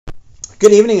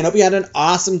Good evening, and hope you had an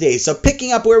awesome day. So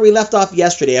picking up where we left off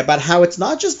yesterday about how it's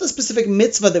not just the specific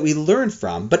mitzvah that we learn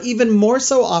from, but even more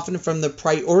so often from the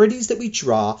priorities that we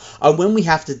draw on when we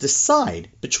have to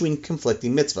decide between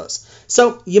conflicting mitzvahs.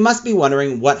 So you must be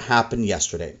wondering what happened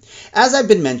yesterday. As I've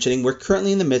been mentioning, we're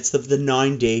currently in the midst of the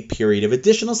 9-day period of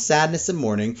additional sadness and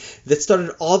mourning that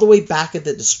started all the way back at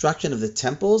the destruction of the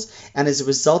temples and as a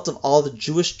result of all the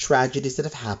Jewish tragedies that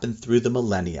have happened through the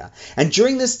millennia. And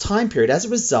during this time period, as a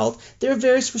result, there are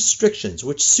various restrictions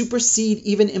which supersede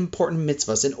even important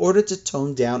mitzvahs in order to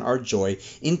tone down our joy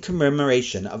in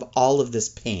commemoration of all of this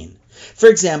pain. For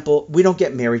example, we don't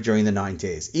get married during the 9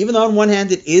 days. Even though on one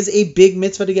hand it is a big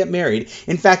mitzvah to get married,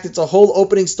 in fact it's a whole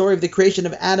opening story of the creation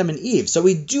of Adam and Eve. So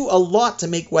we do a lot to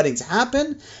make weddings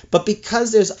happen, but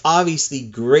because there's obviously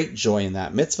great joy in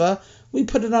that mitzvah, we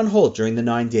put it on hold during the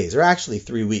 9 days, or actually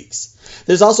 3 weeks.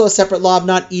 There's also a separate law of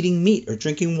not eating meat or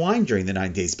drinking wine during the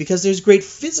 9 days because there's great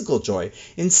physical joy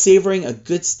in savoring a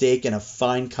good steak and a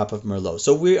fine cup of Merlot.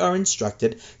 So we are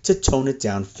instructed to tone it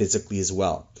down physically as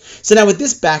well. So now with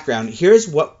this background, here's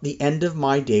what the end of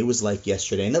my day was like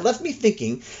yesterday. And it left me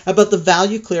thinking about the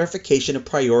value clarification of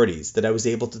priorities that I was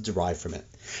able to derive from it.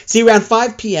 See, around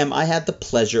 5 p.m., I had the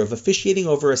pleasure of officiating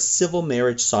over a civil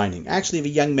marriage signing, actually of a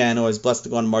young man who I was blessed to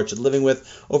go on march living with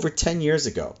over 10 years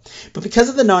ago. But because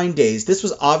of the 9 days, this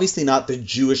was obviously not the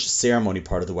Jewish ceremony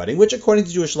part of the wedding, which according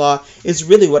to Jewish law is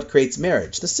really what creates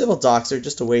marriage. The civil docs are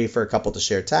just a way for a couple to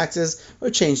share taxes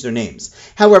or change their names.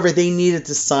 However, they needed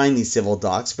to sign these civil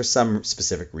docs for some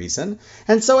specific reason,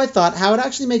 and so I thought how it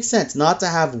actually makes sense not to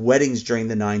have weddings during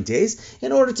the 9 days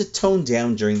in order to tone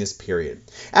down during this period.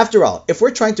 After all, if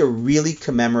we're trying to really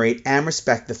commemorate and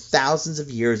respect the thousands of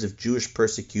years of Jewish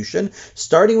persecution,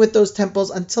 starting with those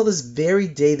temples until this very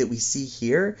day that we see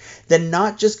here, then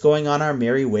not just going on our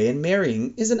merry way and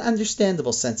marrying is an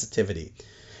understandable sensitivity.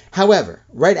 However,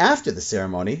 right after the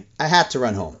ceremony, I had to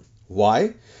run home.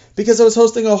 Why? Because I was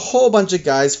hosting a whole bunch of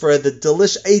guys for a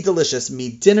delicious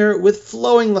meat dinner with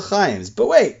flowing l'chaims. But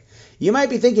wait, you might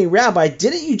be thinking, Rabbi,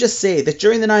 didn't you just say that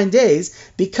during the 9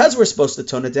 days, because we're supposed to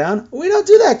tone it down, we don't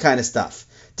do that kind of stuff?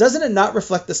 Doesn't it not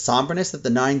reflect the somberness that the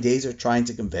 9 days are trying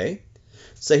to convey?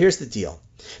 So here's the deal.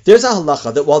 There's a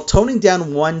halacha that while toning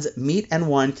down one's meat and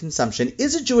wine consumption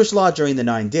is a Jewish law during the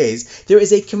 9 days, there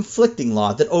is a conflicting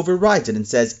law that overrides it and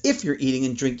says if you're eating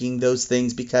and drinking those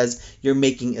things because you're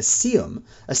making a siyum,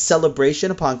 a celebration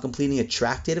upon completing a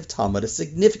tractate of Talmud, a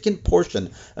significant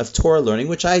portion of Torah learning,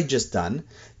 which I had just done,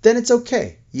 then it's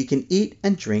okay. You can eat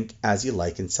and drink as you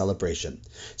like in celebration.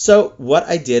 So what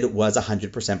I did was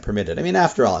 100% permitted. I mean,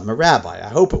 after all, I'm a rabbi. I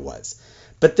hope it was.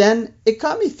 But then it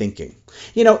got me thinking,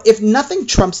 if nothing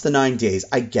trumps the 9 days,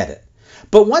 I get it.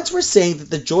 But once we're saying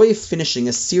that the joy of finishing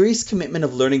a serious commitment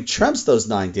of learning trumps those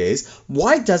 9 days,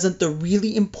 why doesn't the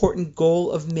really important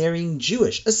goal of marrying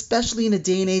Jewish, especially in a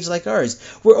day and age like ours,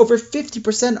 where over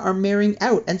 50% are marrying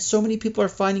out and so many people are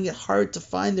finding it hard to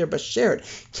find their bashert?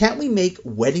 Can't we make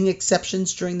wedding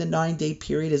exceptions during the 9-day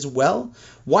period as well?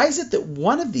 Why is it that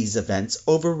one of these events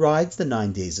overrides the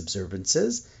 9 days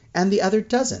observances and the other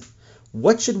doesn't?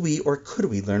 What should we or could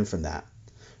we learn from that?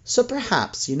 So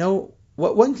perhaps,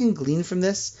 what one can glean from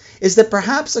this is that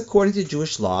perhaps according to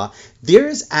Jewish law, there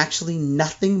is actually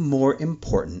nothing more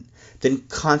important than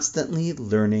constantly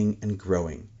learning and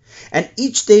growing. And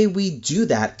each day we do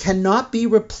that cannot be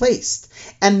replaced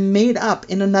and made up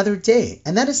in another day.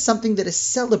 And that is something that is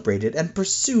celebrated and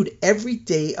pursued every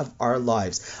day of our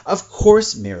lives. Of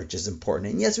course, marriage is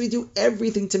important. And yes, we do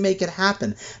everything to make it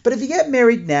happen. But if you get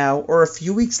married now or a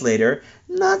few weeks later,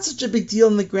 not such a big deal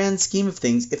in the grand scheme of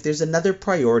things if there's another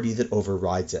priority that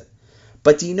overrides it.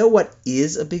 But do you know what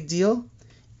is a big deal?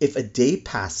 If a day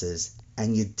passes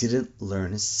and you didn't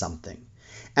learn something.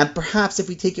 And perhaps if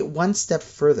we take it one step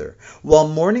further, while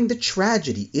mourning the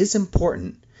tragedy is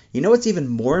important, you know what's even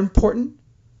more important?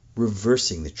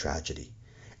 Reversing the tragedy.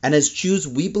 And as Jews,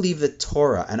 we believe that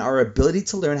Torah and our ability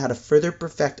to learn how to further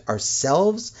perfect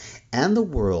ourselves and the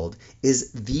world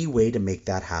is the way to make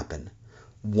that happen.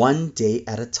 One day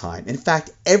at a time. In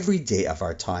fact, every day of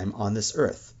our time on this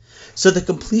earth. So the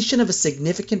completion of a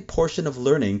significant portion of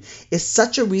learning is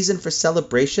such a reason for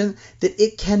celebration that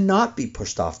it cannot be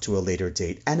pushed off to a later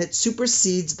date, and it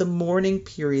supersedes the mourning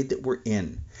period that we're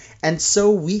in. And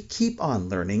so we keep on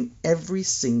learning every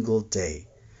single day.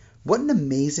 What an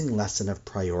amazing lesson of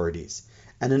priorities,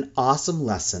 and an awesome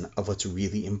lesson of what's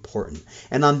really important.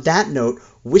 And on that note,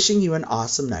 wishing you an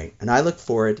awesome night, and I look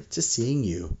forward to seeing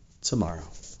you tomorrow.